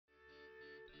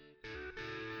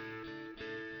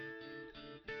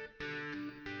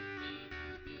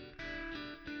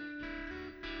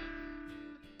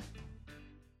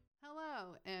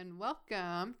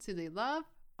welcome to the Love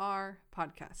Our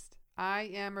podcast.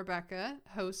 I am Rebecca,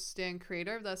 host and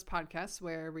creator of this podcast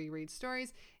where we read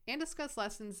stories and discuss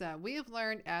lessons that we have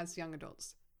learned as young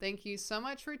adults. Thank you so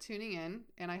much for tuning in,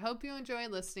 and I hope you enjoy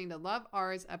listening to Love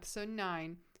Ours episode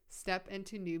 9, Step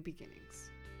into New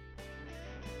Beginnings.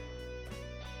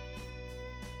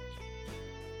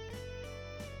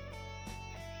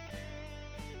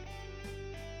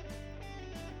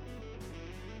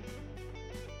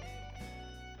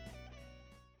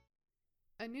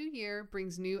 A new year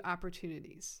brings new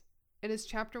opportunities. It is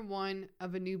chapter 1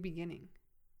 of a new beginning.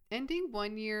 Ending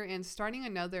one year and starting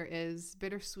another is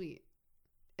bittersweet.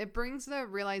 It brings the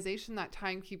realization that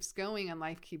time keeps going and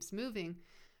life keeps moving,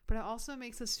 but it also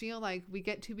makes us feel like we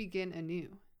get to begin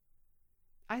anew.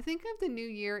 I think of the new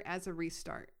year as a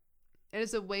restart. It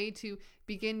is a way to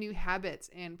begin new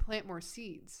habits and plant more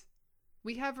seeds.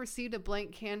 We have received a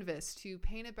blank canvas to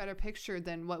paint a better picture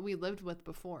than what we lived with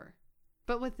before.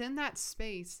 But within that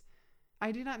space,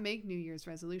 I do not make New Year's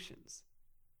resolutions.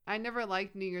 I never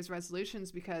liked New Year's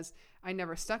resolutions because I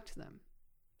never stuck to them.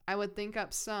 I would think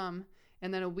up some,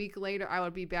 and then a week later I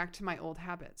would be back to my old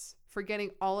habits,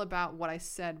 forgetting all about what I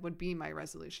said would be my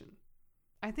resolution.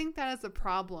 I think that is the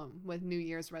problem with New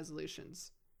Year's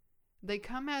resolutions. They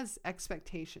come as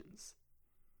expectations.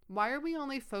 Why are we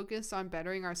only focused on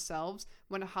bettering ourselves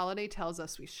when a holiday tells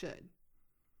us we should?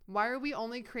 Why are we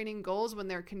only creating goals when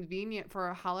they're convenient for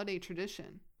a holiday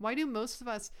tradition? Why do most of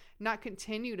us not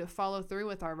continue to follow through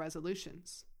with our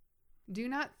resolutions? Do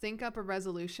not think up a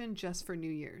resolution just for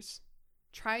New Year's.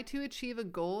 Try to achieve a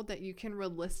goal that you can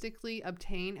realistically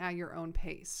obtain at your own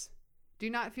pace. Do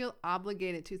not feel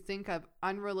obligated to think of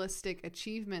unrealistic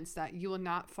achievements that you will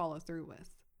not follow through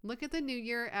with. Look at the new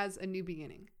year as a new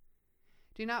beginning.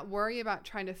 Do not worry about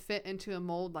trying to fit into a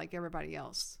mold like everybody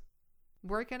else.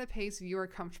 Work at a pace you are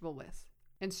comfortable with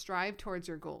and strive towards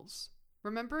your goals.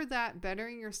 Remember that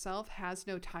bettering yourself has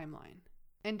no timeline.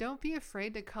 And don't be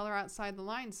afraid to color outside the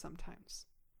lines sometimes.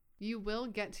 You will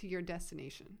get to your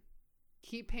destination.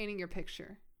 Keep painting your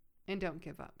picture and don't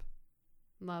give up.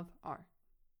 Love R.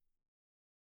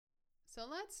 So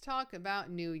let's talk about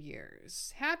New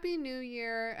Year's. Happy New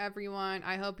Year, everyone.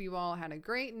 I hope you all had a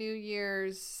great New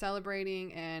Year's celebrating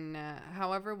in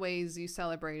however ways you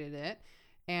celebrated it.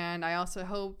 And I also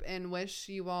hope and wish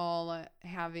you all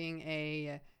having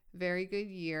a very good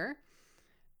year.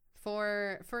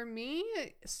 For me,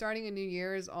 starting a new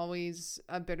year is always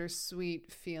a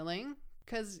bittersweet feeling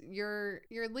because you're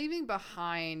leaving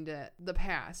behind the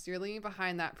past. You're leaving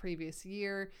behind that previous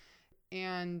year.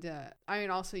 And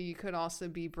also you could also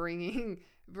be bringing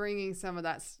some of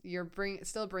that.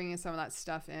 Still bringing some of that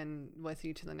stuff in with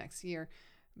you to the next year.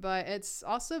 But it's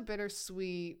also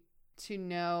bittersweet to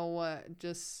know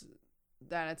just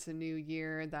that it's a new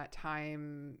year, that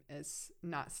time is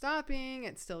not stopping,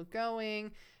 it's still going,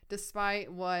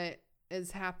 despite what is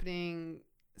happening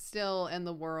still in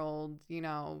the world.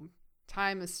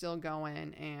 Time is still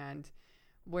going, and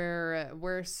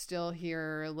we're still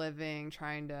here living,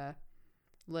 trying to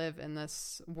live in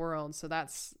this world. So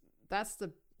that's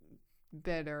the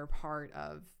bitter part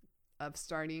of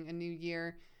starting a new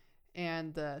year.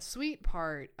 And the sweet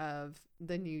part of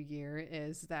the new year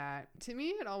is that, to me,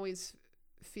 it always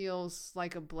feels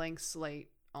like a blank slate,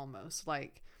 almost.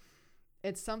 Like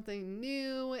it's something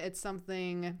new, it's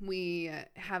something we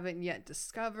haven't yet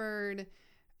discovered,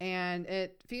 and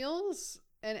it feels,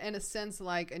 in a sense,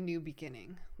 like a new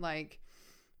beginning. Like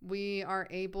we are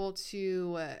able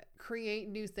to create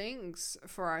new things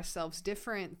for ourselves,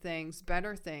 different things,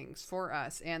 better things for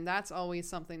us, and that's always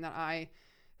something that I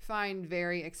find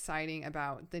very exciting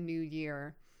about the new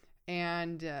year.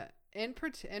 And in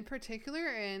particular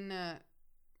in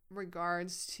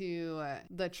regards to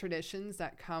the traditions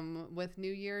that come with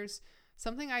New Year's,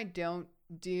 something I don't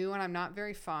do and I'm not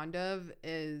very fond of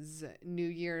is New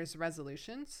Year's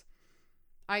resolutions.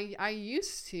 I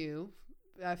used to,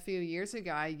 a few years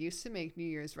ago, I used to make New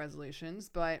Year's resolutions,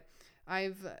 but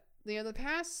the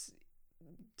past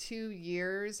 2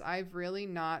 years, I've really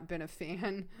not been a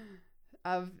fan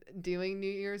of doing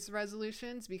New Year's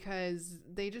resolutions because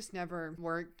they just never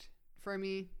worked for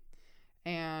me.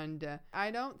 And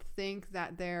I don't think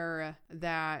that they're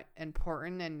that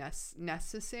important and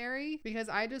necessary, because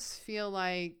I just feel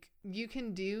like you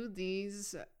can do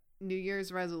these New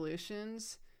Year's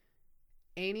resolutions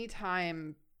any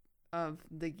time of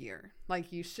the year.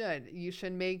 Like you should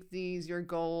make these your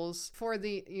goals for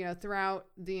the, throughout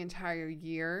the entire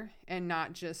year, and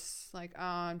not just like, oh,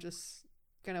 I'm just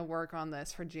gonna work on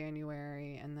this for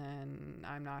January and then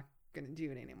I'm not gonna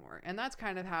do it anymore. And that's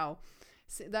kind of how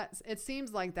it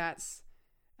seems like that's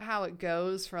how it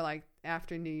goes for like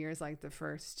after New Year's, like the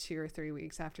first 2 or 3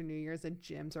 weeks after New Year's, the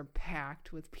gyms are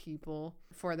packed with people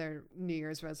for their New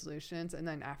Year's resolutions. And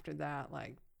then after that,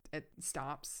 like it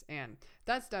stops. And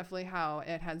that's definitely how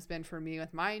it has been for me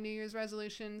with my New Year's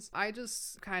resolutions. I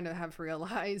just kind of have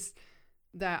realized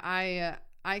that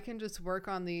I can just work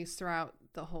on these throughout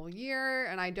the whole year,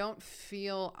 and I don't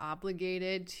feel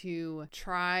obligated to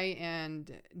try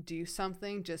and do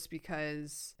something just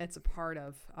because it's a part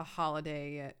of a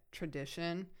holiday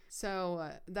tradition. So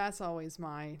that's always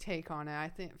my take on it. I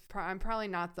think I'm probably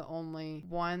not the only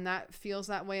one that feels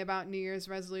that way about New Year's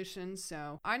resolutions.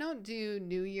 So I don't do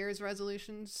New Year's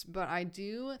resolutions, but I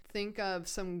do think of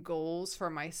some goals for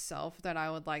myself that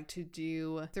I would like to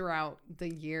do throughout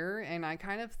the year. And I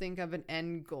kind of think of an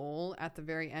end goal at the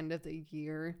very end of the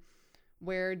year.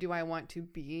 Where do I want to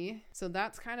be? So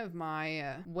that's kind of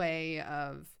my way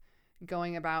of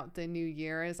going about the new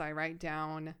year, is I write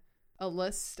down a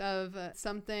list of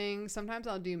something. Sometimes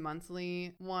I'll do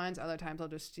monthly ones. Other times I'll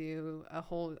just do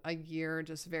a year,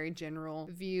 just very general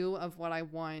view of what I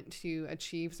want to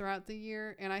achieve throughout the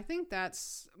year. And I think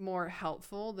that's more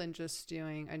helpful than just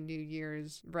doing a New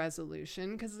Year's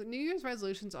resolution, because the New Year's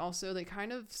resolutions also, they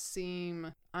kind of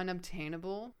seem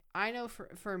unobtainable. I know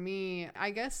for me,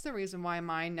 I guess the reason why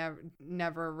mine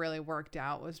never really worked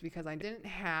out was because I didn't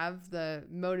have the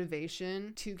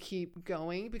motivation to keep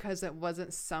going, because it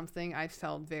wasn't something I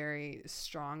felt very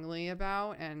strongly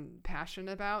about and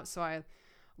passionate about. So I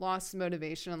lost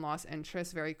motivation and lost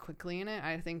interest very quickly in it.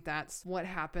 I think that's what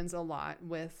happens a lot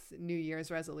with New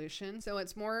Year's resolutions. So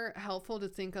it's more helpful to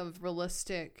think of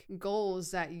realistic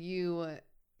goals that you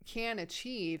can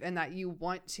achieve and that you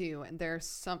want to, and there's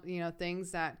some things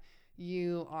that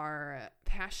you are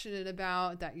passionate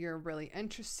about, that you're really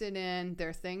interested in.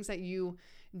 They're things that you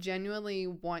genuinely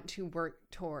want to work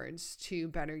towards to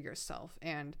better yourself,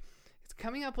 and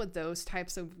coming up with those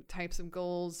types of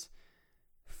goals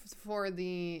for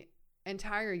the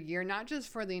entire year, not just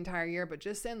for the entire year, but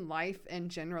just in life in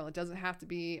general. It doesn't have to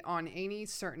be on any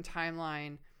certain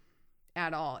timeline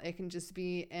at all. It can just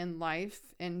be in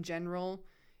life in general.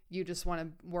 You just want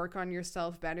to work on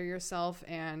yourself, better yourself,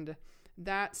 and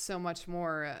that's so much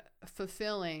more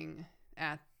fulfilling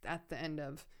at the end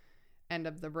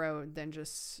of the road than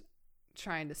just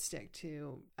trying to stick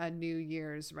to a New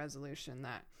Year's resolution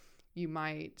that you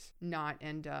might not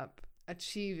end up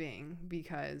achieving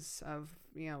because of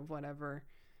whatever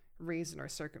reason or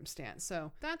circumstance.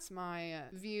 So that's my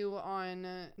view on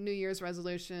New Year's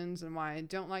resolutions and why I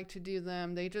don't like to do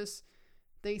them.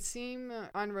 They seem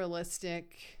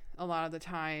unrealistic a lot of the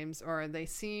times, or they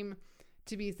seem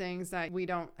to be things that we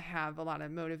don't have a lot of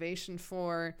motivation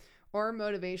for, or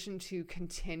motivation to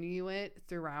continue it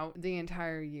throughout the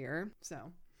entire year.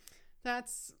 So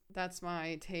that's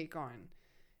my take on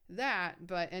that.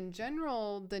 But in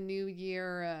general, the new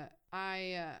year,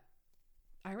 I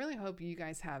really hope you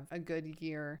guys have a good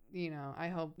year. I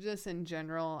hope just in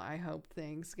general, I hope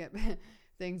things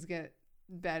get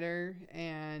better,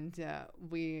 and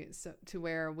to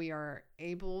where we are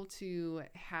able to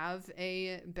have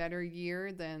a better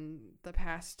year than the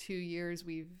past 2 years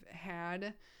we've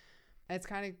had. It's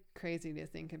kind of crazy to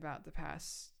think about the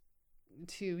past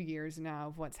 2 years now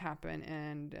of what's happened,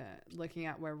 and looking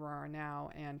at where we are now.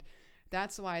 And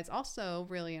that's why it's also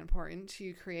really important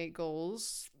to create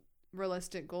goals,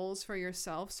 realistic goals for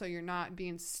yourself, so you're not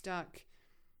being stuck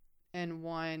in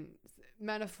one,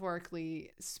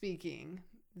 metaphorically speaking,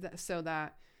 so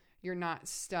that you're not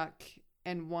stuck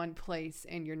in one place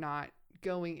and you're not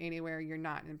going anywhere, you're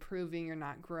not improving, you're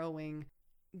not growing.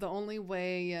 The only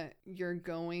way you're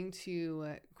going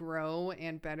to grow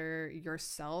and better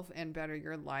yourself and better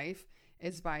your life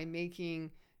is by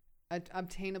making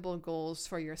obtainable goals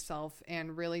for yourself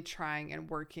and really trying and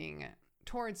working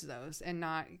towards those, and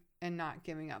not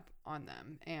giving up on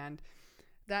them. And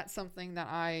that's something that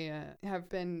I have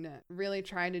been really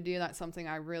trying to do. That's something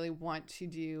I really want to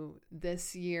do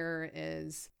this year,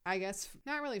 is, I guess,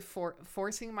 not really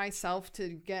forcing myself to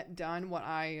get done what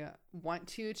I want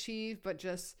to achieve, but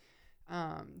just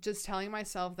telling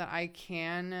myself that I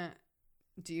can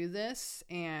do this,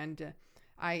 and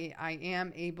I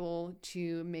am able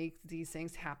to make these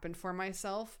things happen for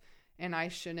myself, and I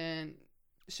shouldn't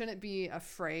be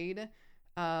afraid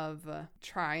of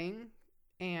trying.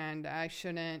 And I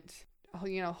shouldn't,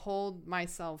 hold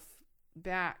myself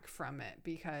back from it,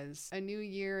 because a new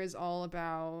year is all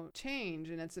about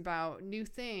change, and it's about new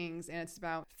things, and it's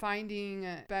about finding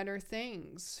better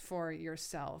things for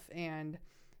yourself. And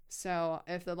so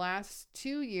if the last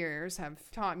 2 years have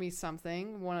taught me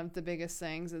something, one of the biggest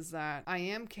things is that I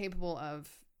am capable of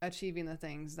achieving the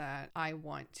things that I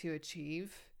want to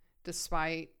achieve,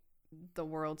 despite the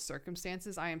world's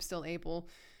circumstances, I am still able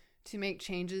to make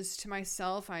changes to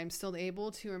myself. I am still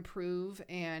able to improve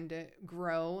and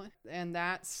grow. And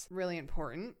that's really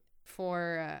important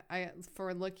for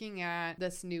looking at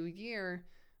this new year.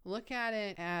 Look at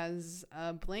it as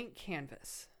a blank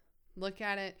canvas. Look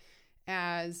at it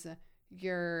as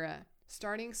you're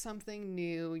starting something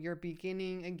new, you're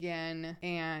beginning again,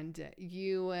 and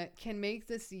you can make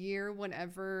this year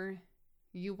whatever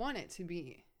you want it to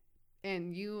be.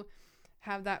 And you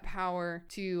have that power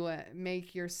to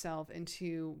make yourself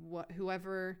into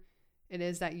whoever it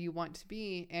is that you want to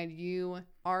be, and you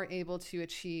are able to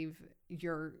achieve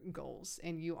your goals,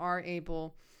 and you are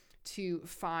able to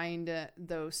find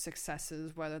those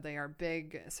successes, whether they are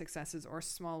big successes or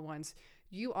small ones.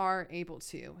 You are able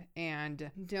to,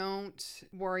 and don't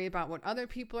worry about what other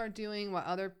people are doing, what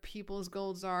other people's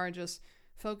goals are. Just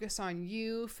focus on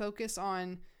you, focus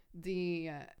on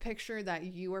the picture that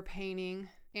you are painting,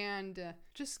 and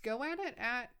just go at it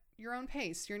at your own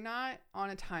pace. You're not on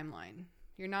a timeline.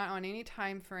 You're not on any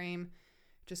time frame.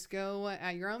 Just go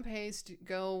at your own pace,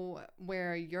 go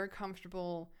where you're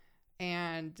comfortable,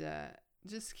 and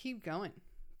just keep going.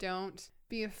 Don't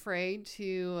be afraid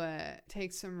to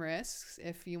take some risks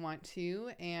if you want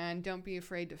to, and don't be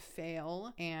afraid to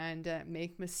fail and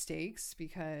make mistakes,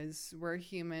 because we're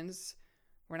humans.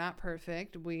 We're not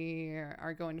perfect. We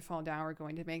are going to fall down. We're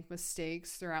going to make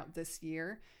mistakes throughout this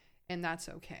year, and that's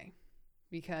okay,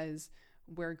 because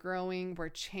we're growing, we're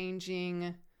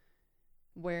changing,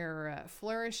 we're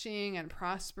flourishing and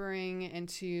prospering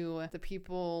into the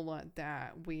people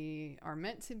that we are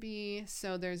meant to be.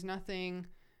 So there's nothing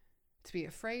to be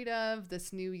afraid of.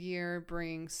 This new year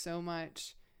brings so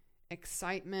much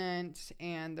excitement,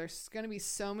 and there's going to be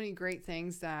so many great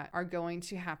things that are going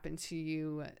to happen to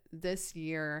you this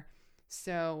year.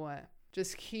 So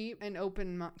just keep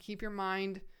your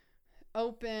mind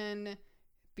open,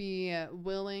 be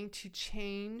willing to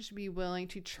change, be willing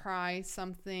to try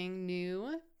something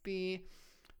new, be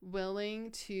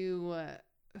willing to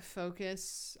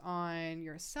focus on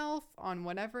yourself, on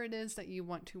whatever it is that you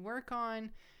want to work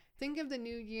on. Think of the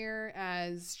new year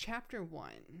as chapter 1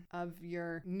 of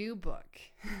your new book.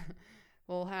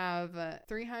 We'll have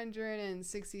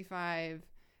 365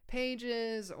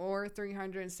 pages or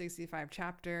 365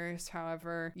 chapters,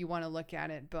 however you want to look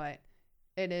at it, but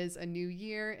it is a new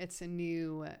year. It's a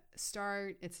new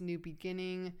start. It's a new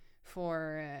beginning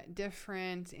for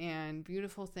different and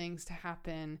beautiful things to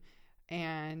happen.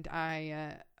 And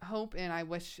I hope and I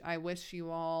wish you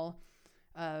all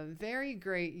a very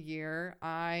great year.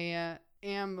 I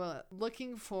am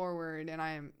looking forward, and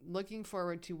I am looking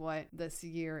forward to what this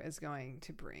year is going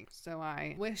to bring. So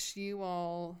I wish you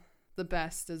all the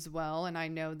best as well. And I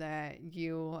know that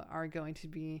you are going to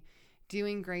be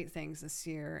doing great things this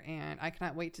year, and I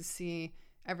cannot wait to see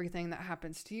everything that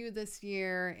happens to you this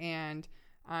year. And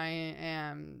I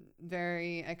am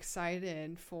very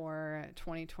excited for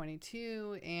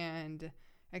 2022 and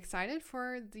excited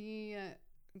for the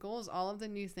goals, all of the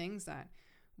new things that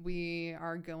we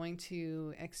are going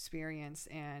to experience,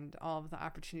 and all of the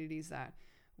opportunities that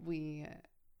we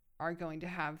are going to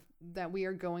have, that we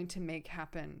are going to make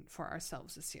happen for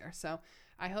ourselves this year. So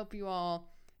I hope you all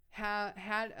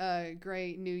had a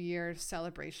great New Year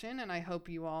celebration, and I hope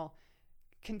you all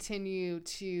continue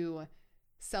to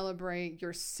celebrate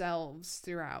yourselves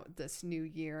throughout this new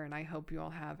year. And I hope you all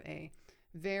have a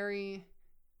very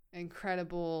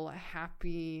incredible,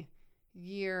 happy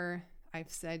year.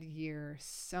 I've said year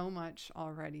so much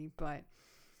already, but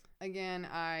again,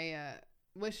 I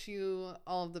wish you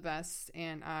all of the best,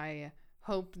 and I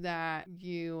hope that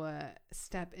you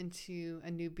step into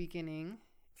a new beginning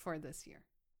for this year.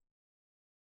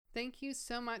 Thank you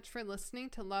so much for listening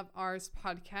to Love Ours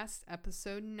Podcast,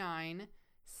 Episode 9,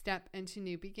 Step into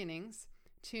New Beginnings.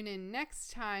 Tune in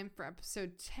next time for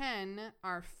Episode 10,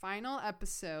 our final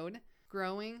episode,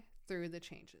 Growing Through the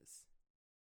Changes.